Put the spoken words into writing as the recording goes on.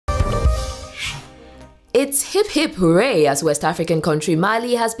It's hip hip hooray as West African country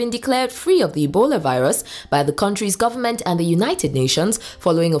Mali has been declared free of the Ebola virus by the country's government and the United Nations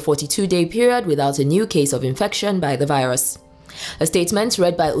following a 42-day period without a new case of infection by the virus. A statement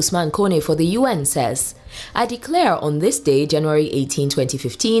read by Usman Kone for the UN says, "I declare on this day, January 18,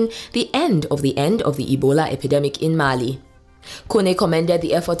 2015, the end of the Ebola epidemic in Mali." Kone commended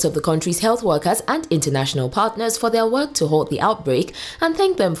the efforts of the country's health workers and international partners for their work to halt the outbreak and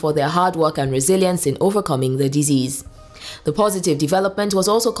thanked them for their hard work and resilience in overcoming the disease. The positive development was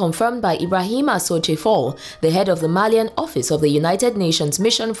also confirmed by Ibrahima Sochefol, the head of the Malian office of the United Nations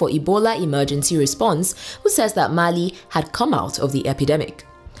Mission for Ebola Emergency Response, who says that Mali had come out of the epidemic.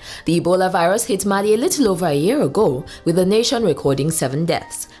 The Ebola virus hit Mali a little over a year ago, with the nation recording 7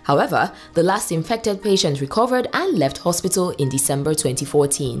 deaths. However, the last infected patient recovered and left hospital in December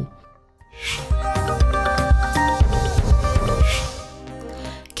 2014.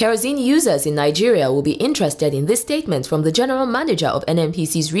 Kerosene users in Nigeria will be interested in this statement from the general manager of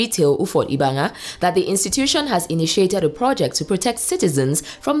NNPC's retail, Ufot Ibanga, that the institution has initiated a project to protect citizens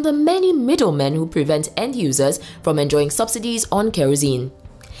from the many middlemen who prevent end users from enjoying subsidies on kerosene.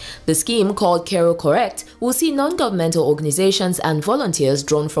 The scheme, called Kero Correct, will see non-governmental organizations and volunteers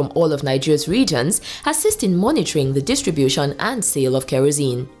drawn from all of Nigeria's regions assist in monitoring the distribution and sale of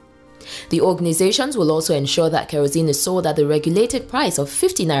kerosene. The organizations will also ensure that kerosene is sold at the regulated price of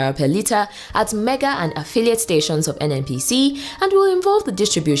 50 naira per litre at mega and affiliate stations of NNPC and will involve the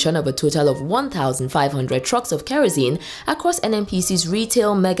distribution of a total of 1,500 trucks of kerosene across NNPC's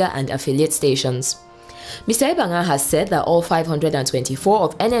retail, mega and affiliate stations. Mr. Ibanga has said that all 524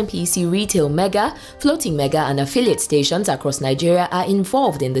 of NNPC retail mega, floating mega and affiliate stations across Nigeria are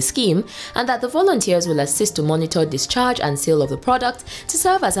involved in the scheme and that the volunteers will assist to monitor discharge and sale of the product to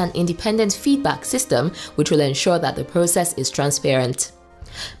serve as an independent feedback system which will ensure that the process is transparent.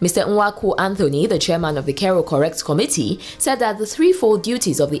 Mr. Nwaku Anthony, the chairman of the Kero Correct Committee, said that the threefold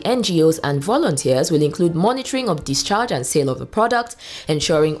duties of the NGOs and volunteers will include monitoring of discharge and sale of the product,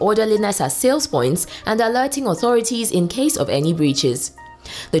 ensuring orderliness at sales points, and alerting authorities in case of any breaches.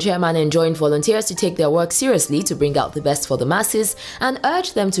 The chairman enjoined volunteers to take their work seriously to bring out the best for the masses and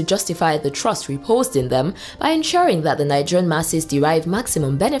urged them to justify the trust reposed in them by ensuring that the Nigerian masses derive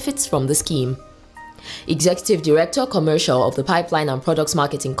maximum benefits from the scheme. Executive Director Commercial of the Pipeline and Products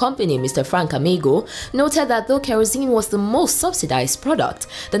Marketing Company, Mr. Frank Amigo, noted that though kerosene was the most subsidized product,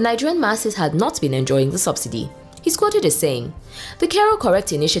 the Nigerian masses had not been enjoying the subsidy. He's quoted as saying, "The Kero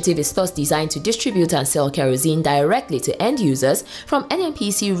Correct initiative is thus designed to distribute and sell kerosene directly to end users from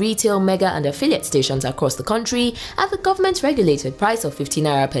NNPC retail, mega and affiliate stations across the country at the government-regulated price of 50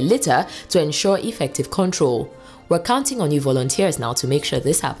 naira per litre to ensure effective control. We're counting on you volunteers now to make sure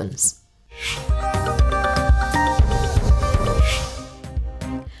this happens."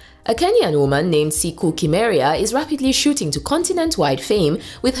 A Kenyan woman named Siku Kimeria is rapidly shooting to continent-wide fame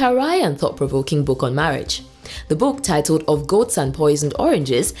with her wry and thought-provoking book on marriage. The book, titled Of Goats and Poisoned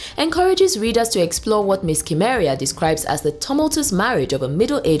Oranges, encourages readers to explore what Ms. Kimeria describes as the tumultuous marriage of a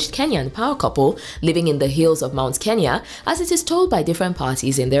middle-aged Kenyan power couple living in the hills of Mount Kenya, as it is told by different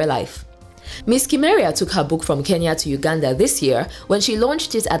parties in their life. Ms. Kimeria took her book from Kenya to Uganda this year when she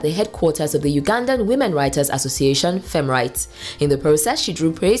launched it at the headquarters of the Ugandan Women Writers Association, FemWrite. In the process, she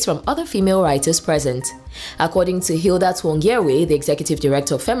drew praise from other female writers present. According to Hilda Twongyewe, the executive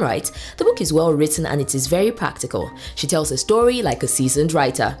director of FemWrite, the book is well written and it is very practical. She tells a story like a seasoned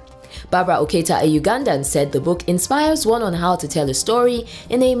writer. Barbara Oketa, a Ugandan, said the book inspires one on how to tell a story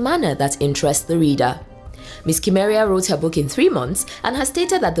in a manner that interests the reader. Ms. Kimeria wrote her book in 3 months and has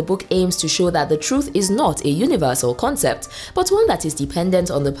stated that the book aims to show that the truth is not a universal concept, but one that is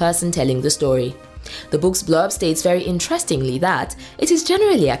dependent on the person telling the story. The book's blurb states very interestingly that it is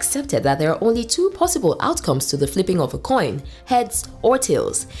generally accepted that there are only 2 possible outcomes to the flipping of a coin, heads or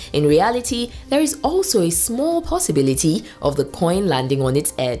tails. In reality, there is also a small possibility of the coin landing on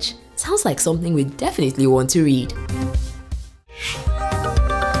its edge. Sounds like something we definitely want to read.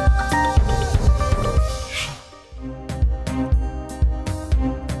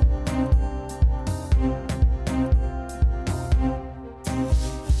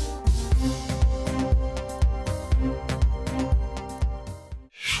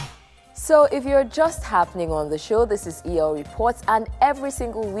 So if you're just happening on the show, this is EL Reports, and every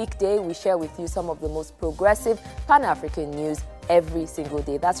single weekday we share with you some of the most progressive Pan-African news every single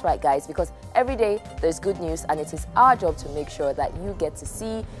day. That's right, guys, because every day there's good news and it is our job to make sure that you get to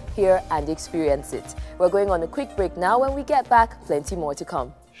see, hear and experience it. We're going on a quick break now. When we get back, plenty more to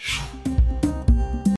come.